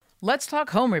Let's Talk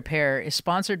Home Repair is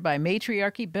sponsored by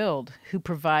Matriarchy Build, who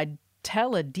provide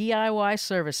tele-DIY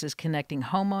services connecting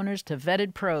homeowners to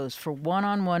vetted pros for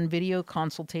one-on-one video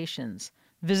consultations.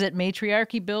 Visit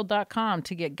matriarchybuild.com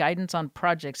to get guidance on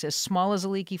projects as small as a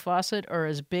leaky faucet or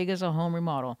as big as a home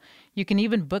remodel. You can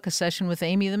even book a session with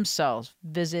Amy themselves.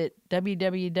 Visit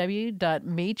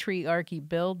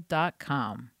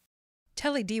www.matriarchybuild.com.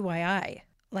 Tele-DIY,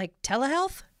 like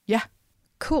telehealth? Yeah,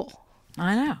 Cool.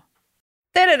 I know.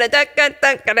 And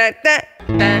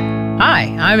Hi,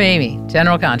 I'm Amy,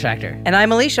 general contractor.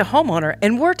 I'm Alicia, homeowner,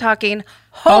 and we're talking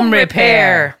Home home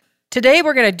repair. repair. Today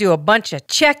we're going to do a bunch of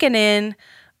checking in,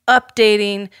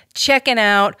 updating, checking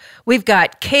out. We've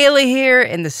got Kayla here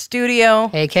in the studio.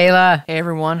 Hey, Kayla. Hey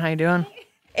everyone, how you doing?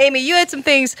 Amy, you had some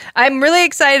things. I'm really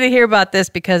excited to hear about this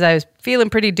because I was feeling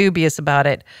pretty dubious about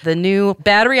it. The new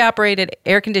battery-operated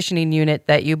air conditioning unit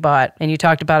that you bought and you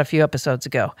talked about a few episodes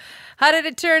ago. How did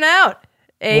it turn out,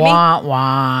 Amy? Wah,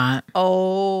 wah.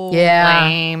 Oh, Yeah.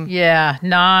 Lame. Yeah.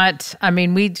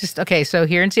 So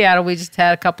here in Seattle, we just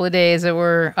had a couple of days that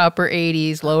were upper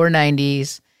 80s, lower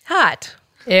 90s. hot.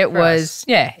 It was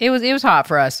hot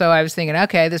for us. So I was thinking,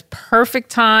 okay, this perfect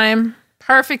time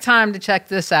to check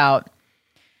this out.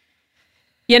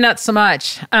 Yeah, not so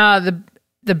much.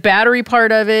 The battery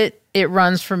part of it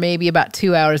runs for maybe about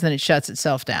 2 hours, then it shuts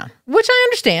itself down, which I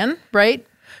understand, right?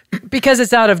 Because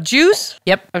it's out of juice?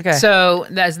 Yep. Okay. So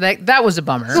that was a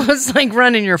bummer. It's like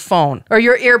running your phone or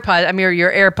your your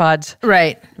AirPods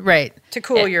Right. to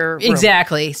cool your room.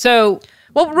 Exactly. So,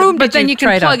 What room but did then you you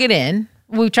try can it on? plug it in.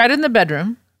 We tried it in the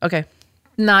bedroom. Okay.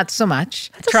 Not so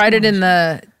much. Tried it in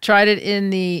the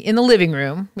living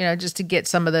room, just to get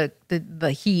some of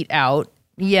the heat out.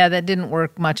 Yeah, that didn't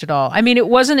work much at all. I mean, it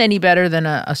wasn't any better than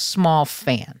a small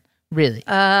fan, really.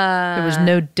 There was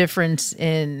no difference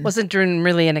in. Wasn't doing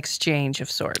really an exchange of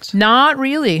sorts. Not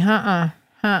really.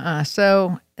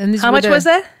 So, and these How much was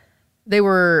that? They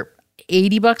were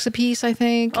 $80 a piece, I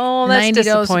think. Oh, that's $90.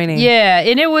 disappointing. Yeah,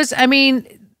 and it was. I mean,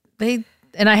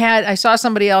 I saw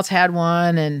somebody else had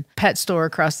one, and pet store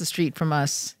across the street from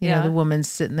us. Yeah. The woman's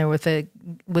sitting there with it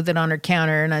on her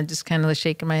counter, and I'm just kind of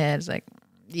shaking my head. It's like,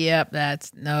 yep,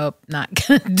 nope, not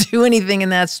gonna do anything in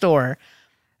that store.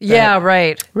 Yeah,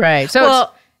 right. Right. So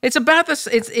Well- it's about this.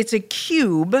 It's a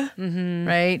cube,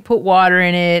 right? Put water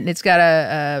in it, and it's got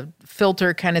a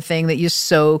filter kind of thing that you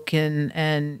soak,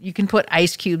 and you can put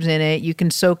ice cubes in it. You can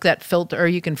soak that filter, or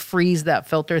you can freeze that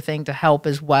filter thing to help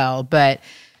as well. But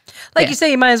Like you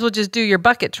say, you might as well just do your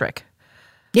bucket trick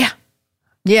yeah,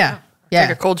 Like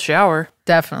a cold shower.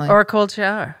 definitely. or a cold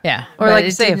shower. Yeah. Or But like you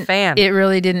it say, a didn't- fan. It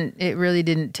really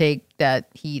didn't take that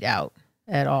heat out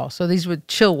at all. So these would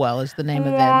Chillwell is the name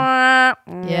of them.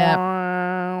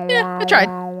 Yeah, I tried.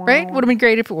 Right? Would have been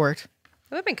great if it worked.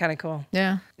 That would have been kind of cool.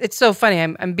 Yeah. It's so funny.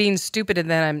 I'm being stupid and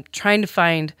then I'm trying to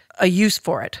find a use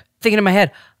for it. Thinking in my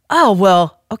head, oh,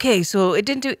 well, okay, so it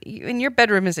didn't do, and your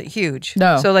bedroom isn't huge.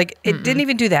 No. So like it didn't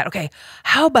even do that. Okay,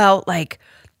 how about like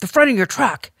the front of your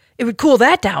truck? It would cool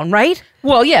that down, right?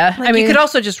 Well, yeah. Like you could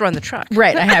also just run the truck.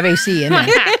 Right, I have AC in there.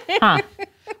 Huh.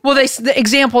 Well, the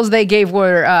examples they gave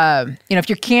were, if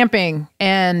you're camping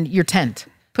and your tent,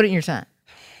 put it in your tent.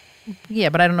 Yeah,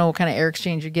 but I don't know what kind of air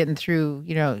exchange you're getting through.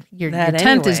 Your That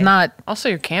tent is anyway. not. Also,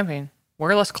 you're camping.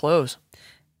 Wear less clothes.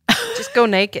 Just go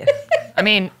naked. I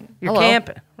mean, You're hello.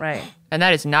 camping, right? And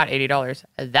that is not $80.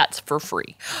 That's for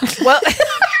free. Well,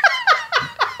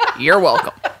 You're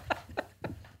welcome.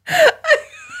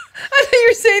 I thought you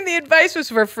were saying the advice was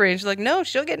for free. And she's like, no,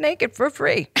 she'll get naked for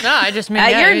free. No, I just mean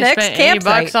At your you next spent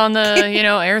campsite. $80 on the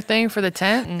air thing for the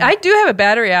tent. And I do have a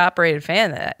battery operated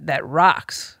fan that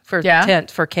rocks for Yeah?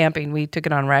 tent for camping. We took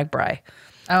it on Ragbri.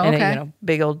 Oh, And okay. it,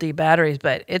 big old D batteries,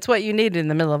 but it's what you need in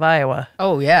the middle of Iowa,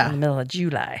 Oh, in the yeah. middle of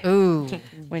July Ooh.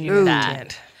 when you're in the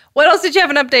tent. What else did you have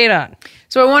an update on?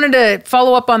 So I wanted to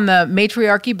follow up on the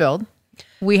Matriarchy Build.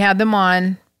 We had them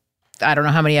on, I don't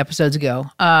know how many episodes ago.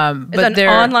 But It's an they're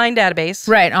online database.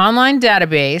 right online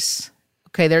database.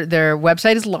 Okay, their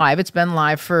website is live. It's been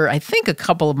live for I think a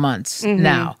couple of months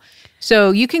now.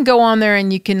 So you can go on there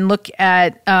and you can look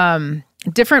at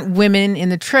different women in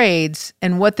the trades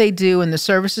and what they do and the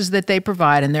services that they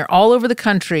provide, and they're all over the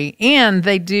country, and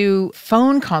they do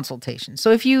phone consultations. So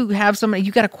if you have somebody,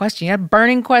 you got a question, you have a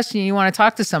burning question, you want to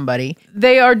talk to somebody,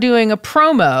 they are doing a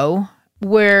promo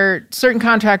where certain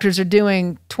contractors are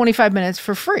doing 25 minutes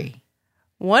for free.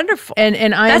 Wonderful. And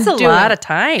I That's am a doing, lot of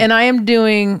time. And I am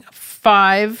doing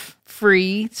 5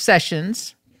 free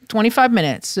sessions, 25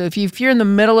 minutes. So if you're in the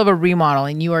middle of a remodel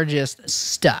and you are just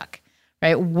stuck,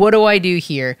 right? What do I do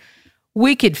here?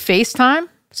 We could FaceTime,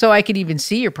 so I could even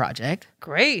see your project.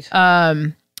 Great.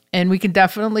 And we can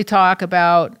definitely talk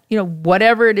about,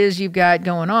 whatever it is you've got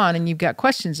going on and you've got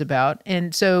questions about.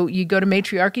 And so you go to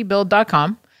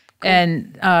matriarchybuild.com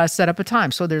and set up a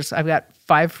time. So I've got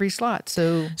 5 free slots.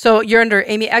 So you're under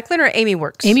Amy Eklund or Amy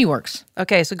Works? Amy Works.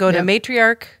 Okay, so go to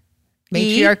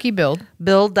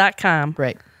Matriarchybuild.com.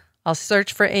 Right. I'll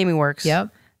search for Amy Works. Yep.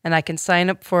 And I can sign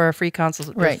up for a free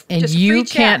consult. Right. And you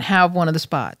can't have one of the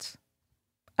spots.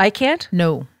 I can't?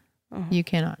 No, you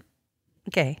cannot.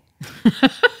 Okay.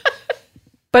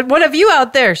 But one of you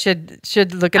out there should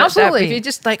look at Absolutely. If you're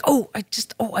just like,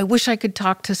 I wish I could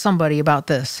talk to somebody about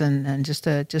this and just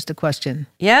a question.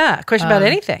 Yeah, a question about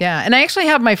anything. Yeah. And I actually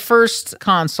have my first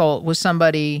consult with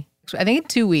somebody, I think in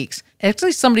 2 weeks.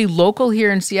 Actually, somebody local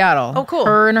here in Seattle. Oh, cool.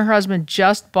 Her and her husband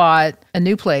just bought a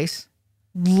new place.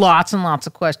 Lots and lots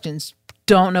of questions.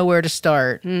 Don't know where to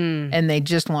start. And they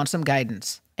just want some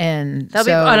guidance. And that'll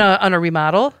be on a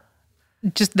remodel?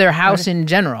 Just their house in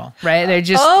general, right? They're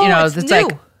just, it's new.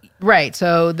 like, right.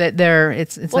 So that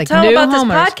it's like tell new about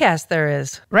homeowners. This podcast there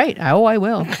is. Right. Oh, I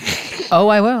will.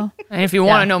 I will. And if you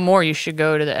want to know more, you should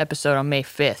go to the episode on May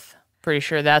 5th. Pretty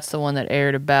sure that's the one that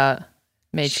aired about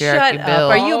Matriarchy Shut Bill.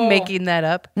 up. Are you making that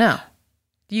up? No.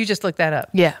 You just looked that up.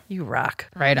 Yeah. You rock.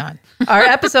 Right on. Our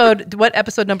episode, what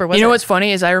episode number was it? You know what's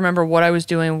funny is I remember what I was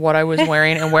doing, what I was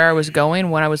wearing, and where I was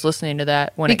going when I was listening to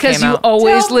that when it came out. Because you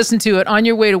always listen to it on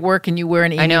your way to work and you wear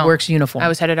an Amy Works uniform. I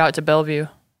was headed out to Bellevue.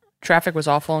 Traffic was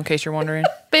awful, in case you're wondering.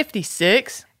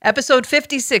 56. Episode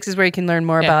 56 is where you can learn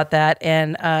more about that.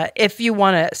 And if you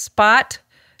want a spot,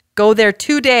 go there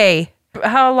today.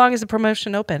 How long is the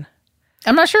promotion open?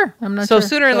 I'm not sure. So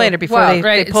sooner or later before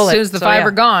they pull it. As soon as the 5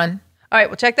 are gone. All right,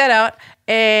 well, check that out.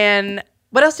 And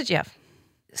what else did you have?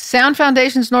 Sound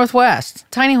Foundations Northwest,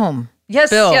 tiny home. Yes,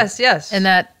 build. yes. And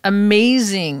that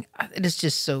amazing, it is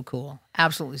just so cool.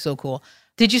 Absolutely so cool.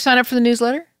 Did you sign up for the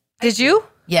newsletter? Did you?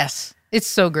 Yes. It's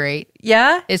so great.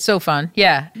 Yeah? It's so fun.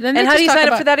 Yeah. And how do you sign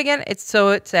up for that again? It's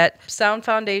at Sound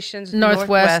Foundations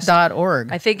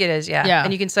Northwest.org. I think it is, yeah.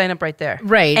 And you can sign up right there.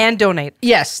 Right. And donate.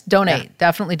 Yes, donate. Yeah.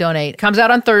 Definitely donate. Comes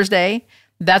out on Thursday.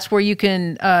 That's where you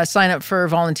can sign up for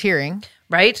volunteering.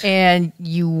 Right. And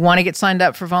you want to get signed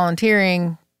up for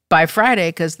volunteering by Friday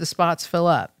because the spots fill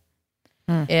up.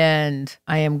 And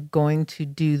I am going to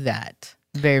do that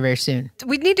very, very soon.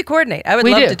 We need to coordinate. I would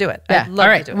love to do it. Yeah. I'd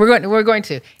love to do it. We're going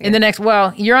to. In the next,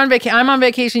 you're on vacation. I'm on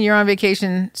vacation. You're on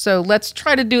vacation. So let's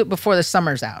try to do it before the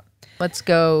summer's out. Let's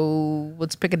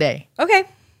pick a day. Okay.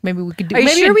 Maybe we could do a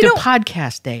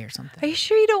podcast day or something. Are you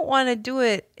sure you don't want to do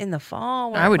it in the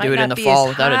fall? I would do it in the fall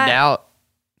without a doubt.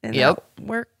 Yep.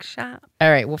 Workshop.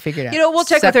 All right, we'll figure it out. We'll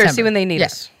check with her, see when they need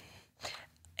us.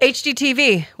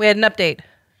 HGTV, we had an update.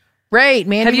 Right,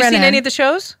 man. Have you seen any of the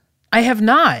shows? I have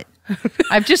not.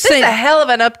 I've just seen. This is a hell of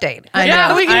an update. I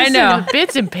know. We can see the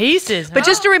bits and pieces. But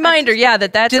just a reminder,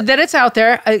 that it's out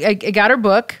there. I got her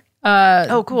book.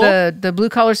 Cool. The Blue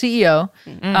Collar CEO.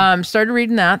 Started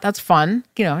reading that. That's fun.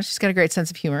 She's got a great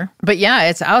sense of humor. But yeah,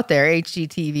 it's out there.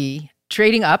 HGTV.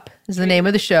 Trading Up is the name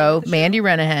of the show. Mandy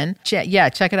Renahan.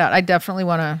 Check it out. I definitely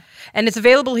want to. And it's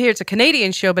available here. It's a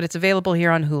Canadian show, but it's available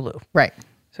here on Hulu. Right.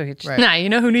 So you Nah, you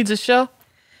know who needs a show?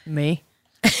 Me.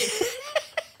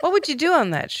 What would you do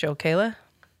on that show, Kayla?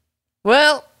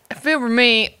 Well, if it were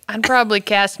me, I'd probably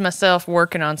cast myself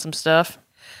working on some stuff.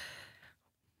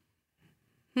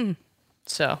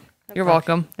 So, you're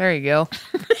welcome. There you go.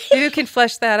 You can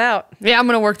flesh that out. Yeah, I'm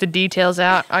going to work the details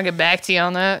out. I'll get back to you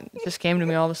on that. It just came to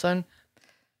me all of a sudden.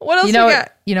 What else you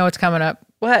got? You know what's coming up?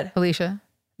 What? Alicia?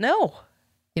 No.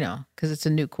 Because it's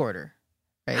a new quarter,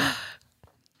 right?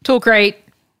 Tool Crate.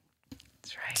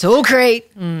 That's right. Tool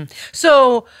Crate.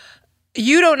 So,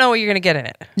 you don't know what you're going to get in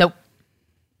it? Nope.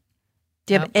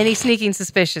 Do you have any sneaking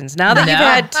suspicions? Now that you've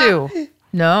had 2.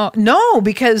 No,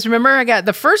 because remember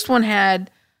the first one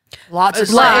had lots of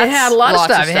stuff. It had a lot of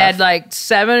stuff. It had like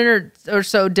 7 or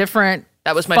so different.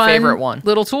 That was my favorite one.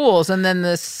 Little tools. And then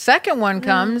the second one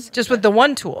comes just with the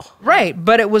one tool. Right.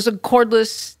 But it was a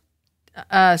cordless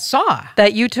saw.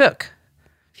 That you took.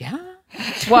 Yeah.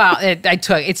 Well, I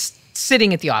took. It's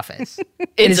sitting at the office.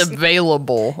 It's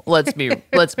available. Let's be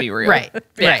real. Right.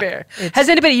 Fair. Has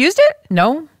anybody used it?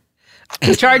 No.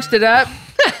 We charged it up.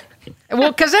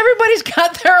 Well, because everybody's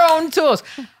got their own tools.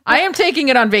 I am taking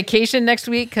it on vacation next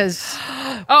week because,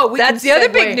 that's the other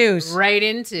big news. Right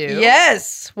into.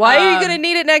 Yes. Why are you going to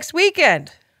need it next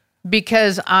weekend?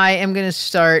 Because I am going to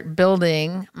start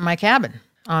building my cabin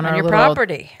on our your little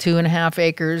property. 2.5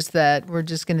 acres that we're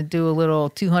just going to do a little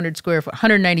 200 square foot,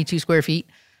 192 square feet,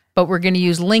 but we're going to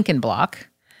use Lincoln block.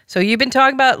 So you've been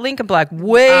talking about Lincoln block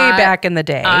way back in the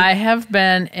day. I have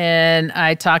been, and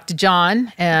I talked to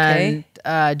John, and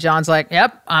John's like,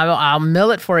 "Yep, I'll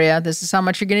mill it for you. This is how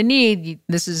much you're going to need.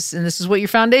 This is what your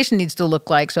foundation needs to look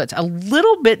like." So it's a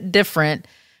little bit different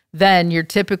than your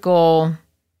typical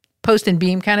post and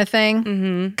beam kind of thing.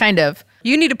 Mm-hmm. Kind of.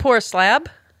 You need to pour a slab?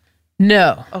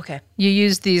 No. Okay. You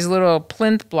use these little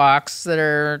plinth blocks that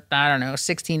are, I don't know,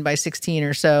 16 by 16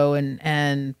 or so,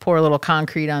 and pour a little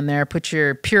concrete on there. Put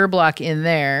your pure block in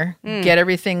there. Get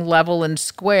everything level and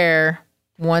square.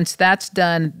 Once that's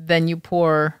done, then you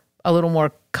pour a little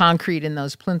more concrete in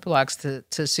those plinth blocks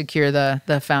to secure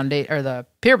the foundation or the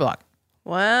pier block.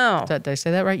 Wow. Did I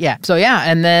say that right? Yeah. So yeah,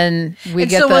 and then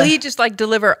will he just like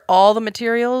deliver all the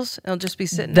materials? It'll just be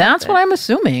sitting. That's what I'm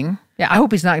assuming. Yeah, I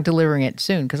hope he's not delivering it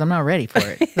soon because I'm not ready for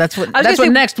it. That's what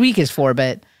next week is for.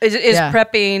 But is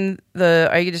prepping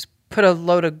Are you just put a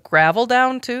load of gravel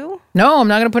down too? No, I'm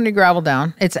not going to put any gravel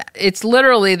down. It's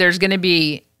literally there's going to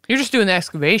be. You're just doing the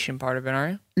excavation part of it,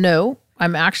 aren't you? No,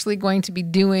 I'm actually going to be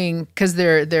doing, because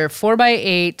they're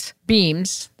 4x8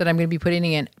 beams that I'm going to be putting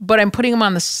in, but I'm putting them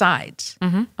on the sides,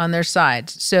 on their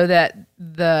sides, so that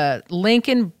the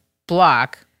Lincoln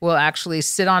block will actually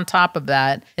sit on top of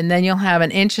that, and then you'll have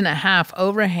an 1.5 inch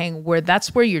overhang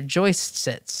that's where your joist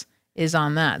sits, is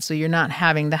on that. So you're not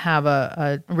having to have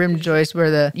a rim joist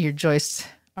where your joists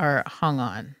are hung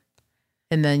on.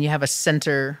 And then you have a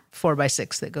center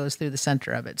 4x6 that goes through the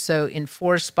center of it. So in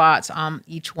 4 spots on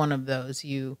each one of those,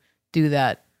 you do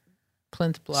that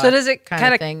plinth block. So does it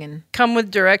kind of thing, and come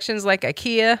with directions like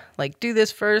IKEA? Like do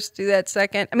this first, do that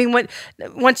second? I mean,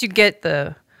 once you get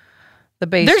the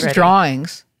base, there's ready.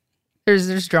 drawings.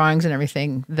 There's drawings and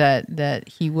everything that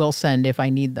he will send if I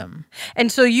need them. And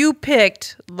so you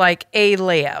picked like a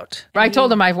layout. I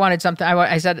told him I wanted something.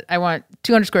 I said I want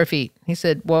 200 square feet. He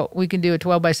said, "Well, we can do a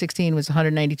 12 by 16 with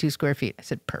 192 square feet." I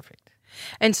said, "Perfect."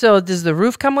 And so does the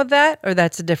roof come with that, or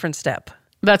that's a different step?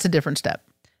 That's a different step.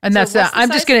 And So that's what's the I'm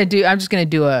size? just gonna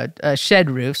do a shed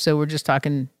roof. So we're just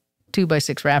talking 2 by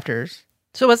 6 rafters,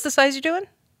 So what's the size you're doing?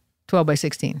 12 by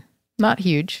 16. Not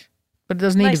huge, but it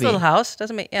doesn't need Nice to be. little house.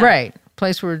 Doesn't make Right.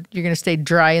 Place where you're going to stay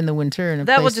dry in the winter. And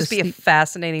That will place just to be a sleep.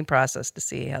 fascinating process to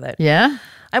see how that. Yeah?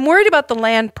 I'm worried about the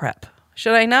land prep.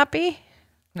 Should I not be?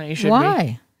 No, you should be.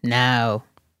 Why? No.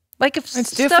 Like if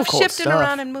It's stuff difficult shifting stuff.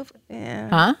 around and moving. Yeah.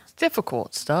 Huh? It's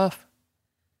difficult stuff.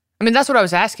 I mean, that's what I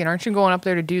was asking. Aren't you going up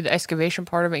there to do the excavation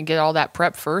part of it and get all that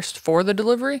prep first for the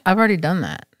delivery? I've already done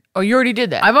that. Oh, you already did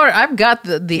that. I've got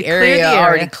the cleared area the area.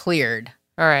 already cleared.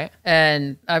 All right.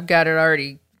 And I've got it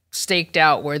already staked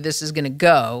out where this is going to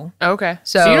go. Okay.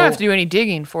 So- So you don't have to do any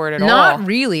digging for it at all. Not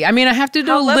really. I mean, I have to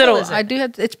do How a level little. is it? I do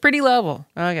have. It's pretty level.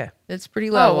 Okay. It's pretty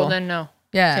Oh, level. well then no.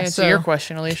 Yeah, To answer so- your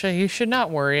question, Alicia, you should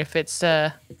not worry if it's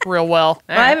real well.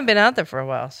 Well, I haven't been out there for a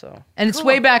while, so And it's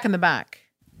way back in the back.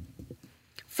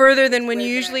 further than when you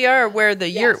usually are, where the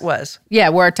yurt was. Yeah,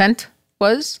 where our tent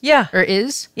was. Yeah. Or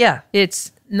is. Yeah.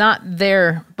 It's not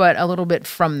there, but a little bit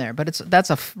from there. But that's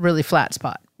a really flat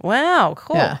spot. Wow.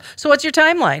 Cool. Yeah. So what's your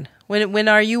timeline? When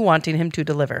are you wanting him to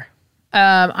deliver?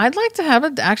 I'd like to have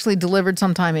it actually delivered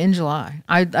sometime in July.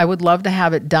 I would love to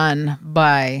have it done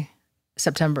by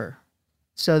September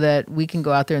so that we can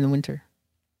go out there in the winter.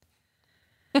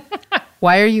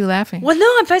 Why are you laughing? Well,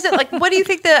 no, I'm fascinated. Like, what do you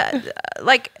think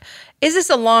is this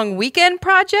a long weekend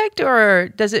project,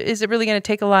 or is it really going to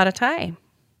take a lot of time?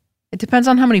 It depends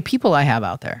on how many people I have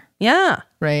out there. Yeah.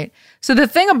 Right. So the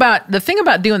thing about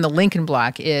doing the Lincoln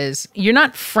block is you're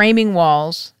not framing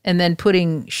walls and then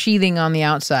putting sheathing on the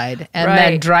outside and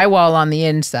then Right. drywall on the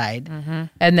inside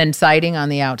and then siding on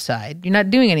the outside. You're not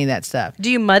doing any of that stuff. Do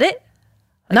you mud it?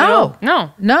 No.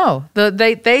 No.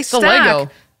 They stack. Lego.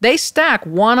 They stack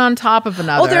one on top of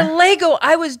another. Oh, they're Lego.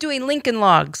 I was doing Lincoln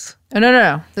logs.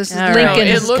 No. This is All right.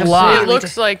 Lincoln's it block.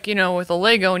 looks like, with a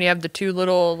Lego and you have the 2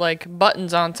 little like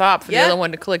buttons on top for Yeah. the other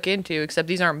one to click into, except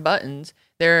these aren't buttons.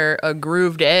 They're a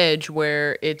grooved edge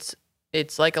where it's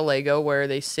like a Lego where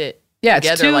they sit Yeah,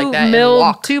 together it's 2 like that and milled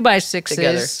walk 2x6s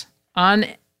together.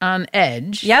 on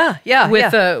edge. Yeah.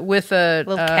 With yeah. a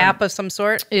little cap of some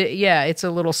sort. It's a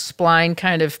little spline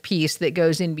kind of piece that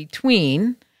goes in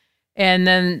between, and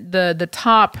then the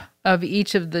top of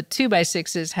each of the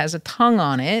 2x6s has a tongue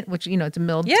on it, which it's a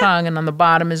milled tongue, and on the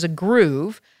bottom is a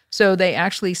groove. So they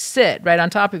actually sit right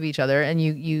on top of each other, and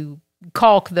you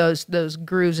caulk those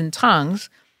grooves and tongues,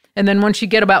 and then once you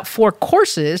get about 4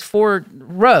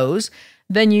 rows,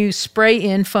 then you spray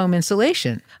in foam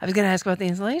insulation. I was going to ask about the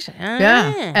insulation.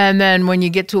 Yeah. And then when you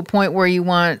get to a point where you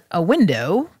want a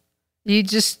window, you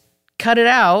just cut it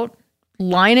out,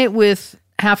 line it with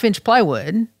 1/2-inch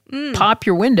plywood, pop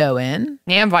your window in,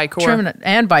 and Vicor. trim it,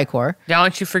 and Vicor.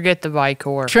 Don't you forget the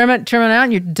Vicor. Trim it out,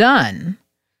 and you're done.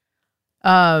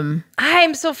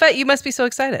 I'm so fat. You must be so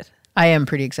excited. I am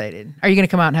pretty excited. Are you going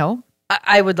to come out and help?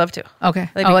 I would love to. Okay.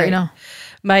 That'd be I'll let you great. know.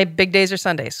 My big days are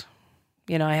Sundays.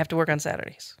 I have to work on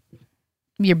Saturdays.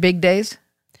 Your big days?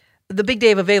 The big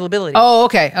day of availability. Oh,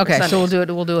 okay. Okay. So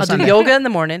Sundays. we'll do a I'll Sunday. do yoga in the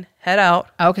morning, head out.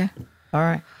 Okay. All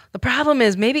right. The problem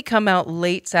is maybe come out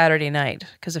late Saturday night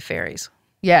because of ferries.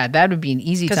 Yeah, that would be an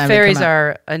easy Because time ferries to come out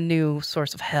are a new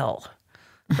source of hell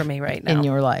for me right now. in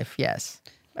your life. Yes.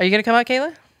 Are you going to come out,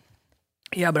 Kayla?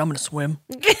 Yeah, but I'm gonna swim.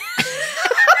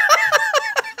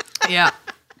 Yeah.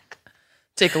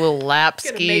 Take a little lap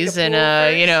skis and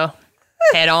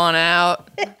head on out.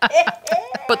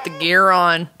 Put the gear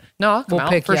on. No, I'll come We'll out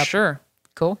pick for you up. sure.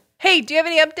 Cool. Hey, do you have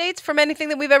any updates from anything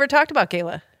that we've ever talked about,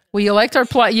 Kayla? Well, you liked our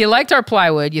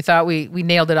plywood. You thought we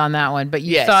nailed it on that one, but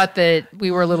you Yes. thought that we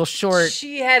were a little short.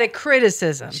 She had a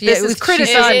criticism. it This was- is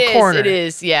criticism It corner.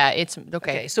 is. Yeah, it's okay.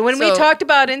 Okay, so when we talked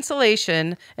about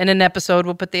insulation in an episode,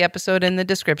 we'll put the episode in the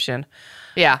description.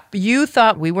 yeah. You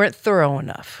thought we weren't thorough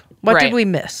enough. What did Right. we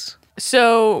miss?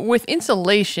 So with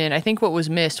insulation, I think what was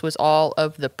missed was all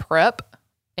of the prep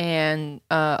and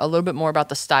a little bit more about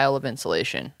the style of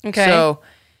insulation. Okay. So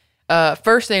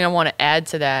first thing I want to add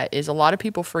to that is a lot of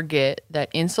people forget that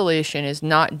insulation is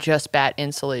not just batt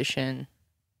insulation,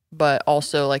 but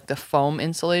also like the foam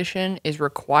insulation is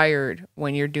required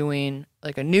when you're doing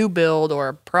like a new build or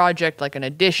a project like an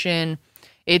addition.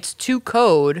 It's to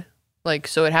code,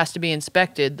 so it has to be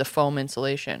inspected, the foam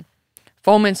insulation.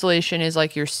 Foam insulation is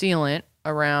like your sealant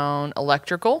around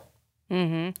electrical.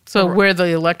 So where the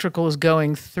electrical is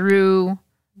going through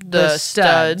The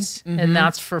studs. and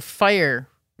that's for fire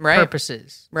Right.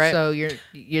 purposes. Right. So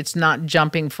it's not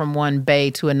jumping from one bay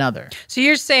to another. So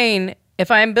you're saying if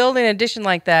I'm building an addition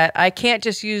like that, I can't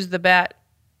just use the bat.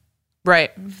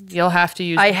 Right. You'll have to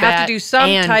use I the have bat to do some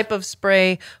and- type of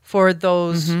spray for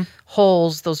those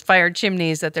holes, those fire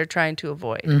chimneys that they're trying to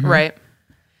avoid. Right.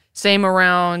 Same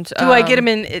around. Do I get them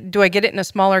in? Do I get it in a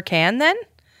smaller can then?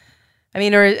 I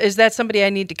mean, or is that somebody I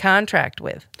need to contract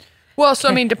with? Well, so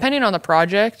I mean, depending on the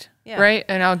project, Yeah. right?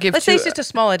 And I'll give Let's say it's just a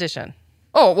small addition.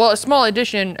 a small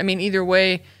addition. I mean, either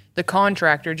way, the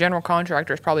general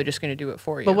contractor is probably just going to do it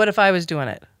for you. But what if I was doing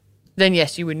it? Then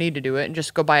yes, you would need to do it and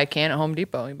just go buy a can at Home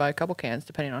Depot. You buy a couple cans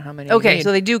depending on how many. you Okay, need.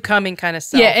 so they do come in kind of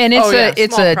self. Yeah, and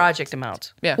it's small a project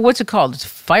amount. yeah. what's it called? It's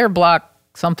fire block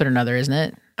something or another, isn't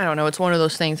it? I don't know. It's one of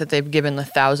those things that they've given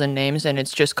 1,000 names, and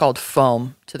it's just called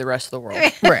foam to the rest of the world.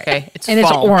 Right. Okay, it's and it's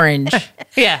foam. orange.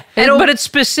 Yeah. But it's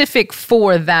specific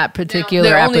for that particular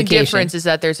The only application. difference is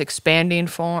that there's expanding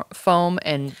foam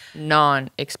and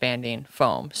non-expanding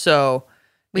foam. So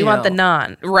We want the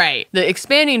non. Right. The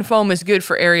expanding foam is good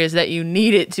for areas that you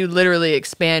need it to literally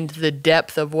expand the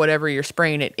depth of whatever you're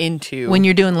spraying it into. when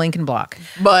you're doing Lincoln Block.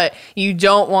 But you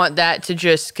don't want that to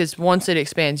just, because once it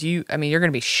expands, you're going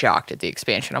to be shocked at the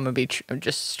expansion. I'm going to be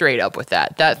just straight up with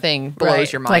that. That thing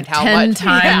blows your mind. Like how 10 much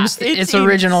times Yeah, its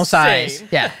original insane. size.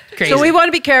 Yeah, crazy. So we want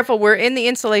to be careful. We're in the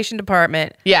insulation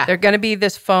department. Yeah. They're going to be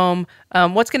this foam.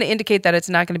 What's going to indicate that it's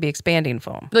not going to be expanding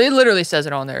foam? It literally says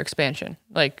it on their expansion.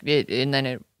 And then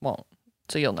it won't.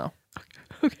 So you'll know.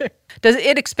 Does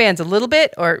it expands a little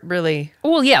bit or really,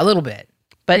 Well, yeah, a little bit.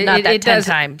 but not It- that it 10 does-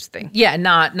 times thing? Yeah,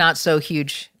 not so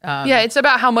huge. Yeah, it's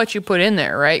about how much you put in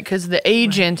there, right? Because the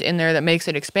agent in there that makes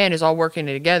it expand is all working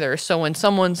together. So when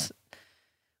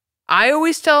I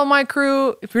always tell my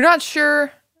crew, if you're not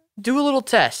sure, do a little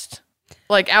test.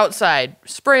 Like outside,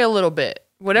 spray a little bit.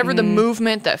 Whatever the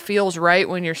movement that feels right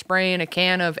when you're spraying a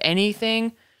can of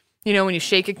anything, when you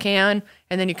shake a can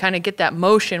and then you kind of get that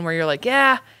motion where you're like,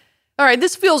 yeah, all right,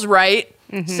 this feels right.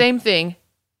 Same thing.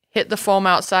 Hit the foam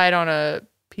outside on a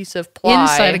piece of ply.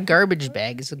 Inside a garbage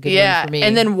bag is a good one for me.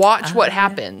 And then watch what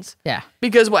happens. yeah.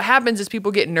 Because what happens is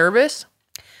people get nervous.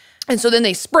 And so then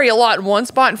they spray a lot in one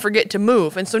spot and forget to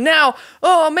move. And so now,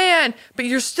 oh man, but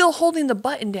you're still holding the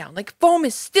button down. Like foam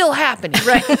is still happening.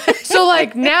 Right. So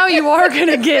now you are going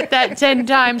to get that 10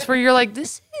 times where you're like,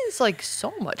 this is like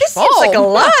so much foam. seems like a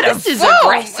lot This of is foam.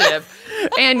 aggressive.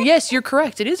 And yes, you're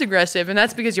correct. It is aggressive. And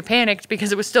that's because you panicked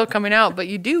because it was still coming out. But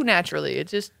you do naturally.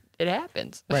 It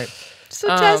happens. Right. So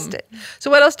test it. So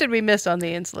what else did we miss on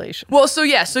the insulation? Well, so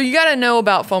you got to know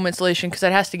about foam insulation because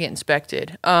that has to get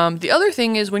inspected. The other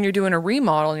thing is when you're doing a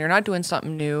remodel and you're not doing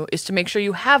something new is to make sure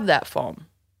you have that foam.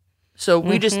 So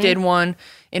we just did one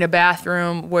in a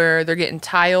bathroom where they're getting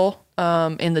tile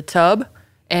in the tub.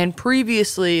 And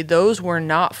previously, those were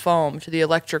not foam to the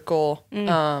electrical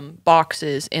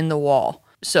boxes in the wall.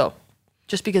 So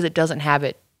just because it doesn't have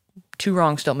it, two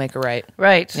wrongs don't make a right.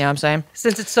 Right. You know what I'm saying?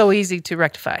 Since it's so easy to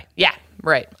rectify. Yeah,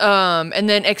 right. And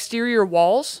then exterior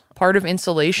walls, part of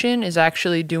insulation is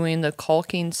actually doing the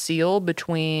caulking seal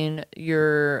between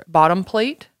your bottom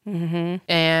plate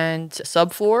and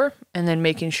subfloor, and then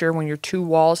making sure when your two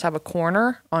walls have a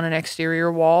corner on an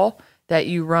exterior wall that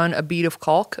you run a bead of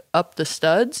caulk up the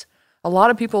studs. A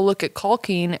lot of people look at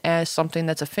caulking as something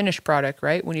that's a finished product,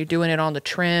 right? When you're doing it on the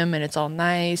trim and it's all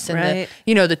nice and Right.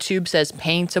 the tube says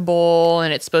paintable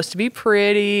and it's supposed to be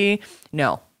pretty.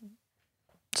 No.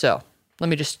 So let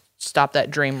me just stop that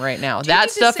dream right now. you That need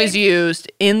to stuff say- is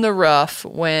used in the rough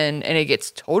and it gets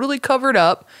totally covered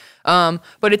up.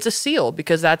 But it's a seal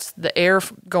because that's the air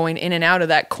going in and out of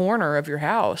that corner of your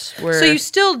house. Where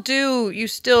So do you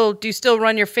still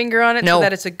run your finger on it No. so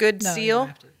that it's a good you don't seal?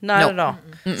 have to. Not Nope. at all.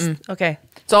 Okay.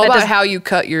 it's all that about doesn't- how you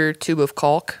cut your tube of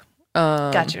caulk.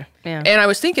 Gotcha. Yeah. And I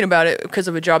was thinking about it because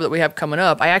of a job that we have coming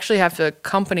up. I actually have a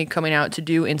company coming out to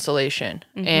do insulation,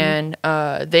 and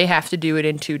they have to do it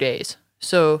in 2 days.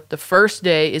 So the first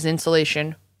day is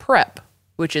insulation prep,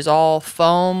 which is all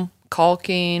foam,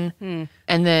 caulking,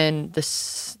 and then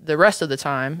the rest of the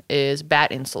time is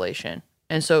bat insulation.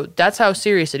 And so that's how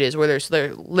serious it is, where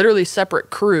they're literally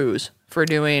separate crews for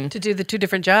doing To do the two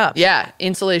different jobs.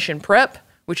 insulation prep,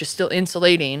 which is still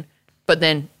insulating, but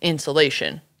then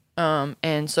insulation.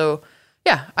 And so,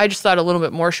 I just thought a little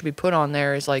bit more should be put on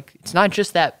there. Is like, it's not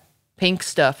just that pink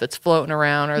stuff that's floating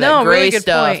around or that gray really good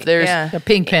stuff. point. There's, Yeah. The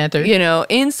Pink Panther.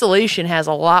 insulation has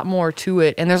a lot more to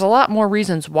it, and there's a lot more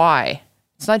reasons why.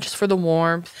 It's not just for the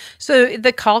warmth. So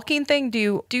the caulking thing,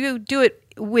 do you do it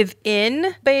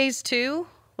within bays too?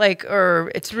 Like,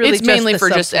 or it's really It's mainly just the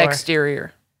for just subfloor?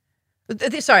 exterior.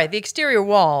 Sorry, the exterior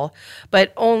wall,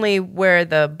 but only where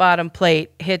the bottom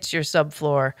plate hits your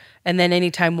subfloor, and then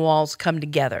anytime walls come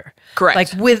together. Correct.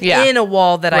 Like within a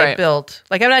wall that I Right. built.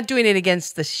 Like I'm not doing it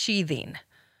against the sheathing,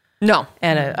 No.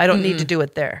 and I don't need to do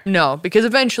it there. No, because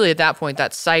eventually at that point,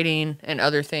 that's siding and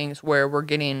other things where we're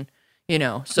getting, so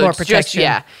More it's protection.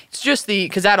 it's just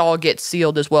because that all gets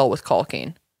sealed as well with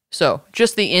caulking. So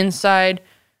just the inside,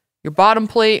 your bottom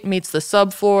plate meets the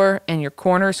subfloor, and your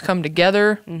corners come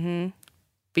together.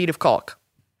 Feet of caulk.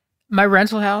 My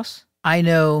rental house, I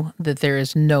know that there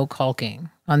is no caulking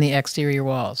on the exterior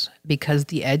walls because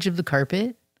the edge of the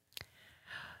carpet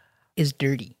is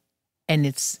dirty. And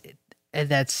it's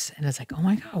like, oh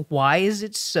my God, why is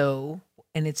it so?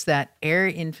 And it's that air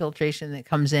infiltration that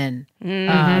comes in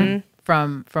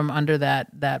from under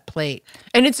that plate.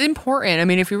 And it's important. I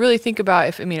mean, if you really think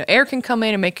about air can come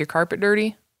in and make your carpet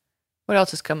dirty. What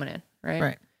else is coming in, right?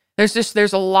 Right.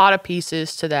 There's a lot of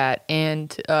pieces to that, and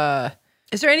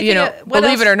Is there anything? What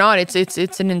believe else? it or not,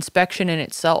 it's an inspection in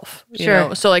itself. you Sure.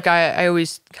 know? So like I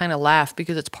always kind of laugh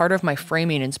because it's part of my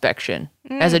framing inspection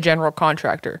as a general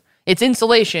contractor. It's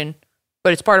insulation,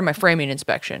 but it's part of my framing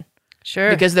inspection Sure.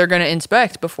 because they're going to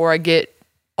inspect before I get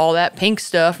all that pink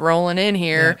stuff rolling in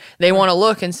here. They want to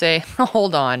look and say,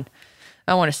 hold on,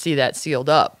 I want to see that sealed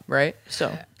up, right?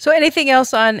 So anything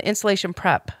else on insulation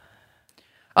prep?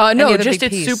 no, other just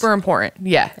big it's piece? super important.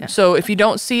 Yeah. So if you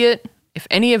don't see it, if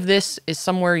any of this is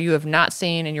somewhere you have not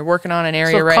seen and you're working on an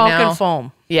area So right caulk now, and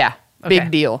foam. yeah, Okay.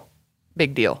 big deal.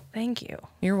 Big deal. Thank you.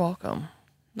 You're welcome.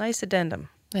 Nice addendum.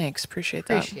 Thanks. Appreciate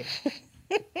that.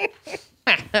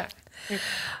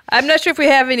 I'm not sure if we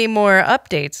have any more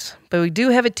updates, but we do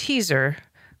have a teaser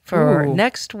for Ooh.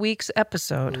 next week's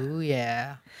episode. Oh,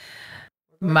 yeah.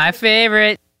 My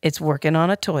favorite. It's working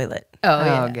on a toilet. Oh,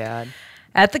 yeah. God.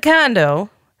 At the condo,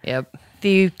 Yep.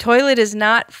 the toilet is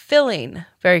not filling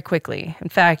very quickly. In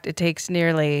fact, it takes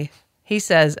nearly, he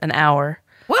says, an hour.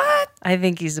 What? I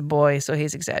think he's a boy, so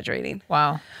he's exaggerating.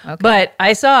 Wow. Okay. But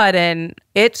I saw it, and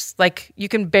it's like you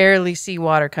can barely see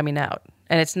water coming out,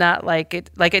 and it's not like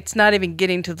it's not even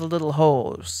getting to the little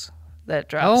hose that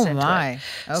drops Oh, into my. it.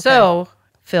 Okay. So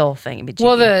fill thingy.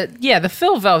 Well, the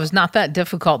fill valve is not that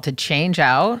difficult to change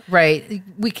out, right?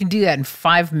 We can do that in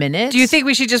 5 minutes. do you think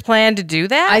we should just plan to do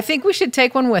that? I think we should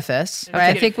take one with us.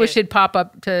 Right? I think we should pop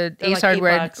up to They're Ace like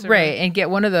Hardware, $8 or- right, and get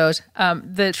one of those.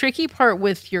 The tricky part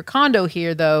with your condo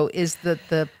here, though, is that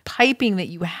the piping that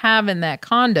you have in that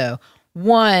condo.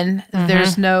 One,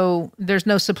 there's no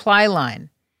supply line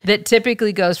that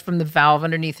typically goes from the valve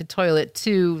underneath the toilet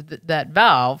to that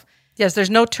valve. yes,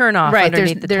 there's no turn off Right,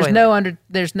 underneath the toilet.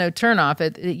 there's no turn off.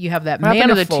 You have that What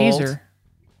happened to the manifold. teaser?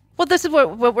 Well, this is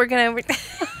what we're gonna.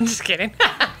 I'm just kidding.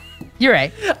 You're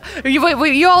right.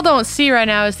 What you all don't see right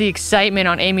now is the excitement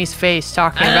on Amy's face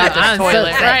talking about this I'm so toilet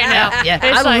excited. right now. Yeah,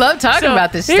 It's I love talking so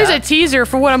about this Here's stuff. a teaser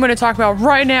for what I'm going to talk about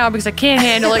right now because I can't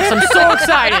handle it 'cause I'm so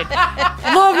excited.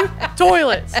 Love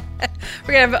toilets.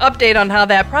 We're gonna have an update on how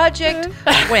that project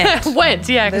went. Went,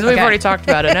 yeah, because we've Okay. already talked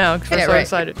about it now because we're Yeah, so right.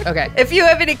 excited. Okay. If you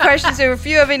have any questions or if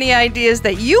you have any ideas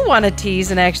that you want to tease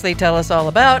and actually tell us all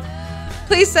about,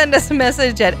 please send us a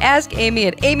message at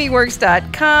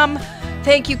askamy@amyworks.com.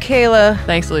 Thank you, Kayla.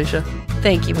 Thanks, Alicia.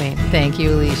 Thank you, Amy. Thank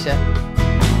you, Alicia.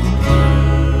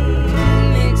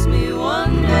 Makes me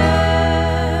wonder.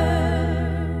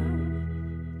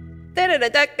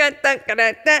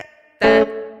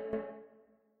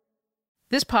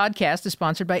 This podcast is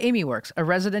sponsored by AmyWorks, a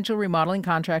residential remodeling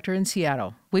contractor in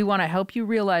Seattle. We want to help you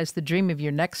realize the dream of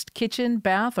your next kitchen,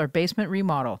 bath, or basement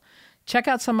remodel. Check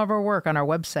out some of our work on our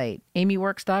website,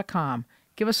 amyworks.com.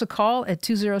 Give us a call at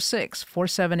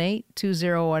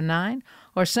 206-478-2019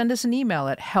 or send us an email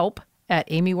at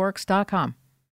help@amyworks.com.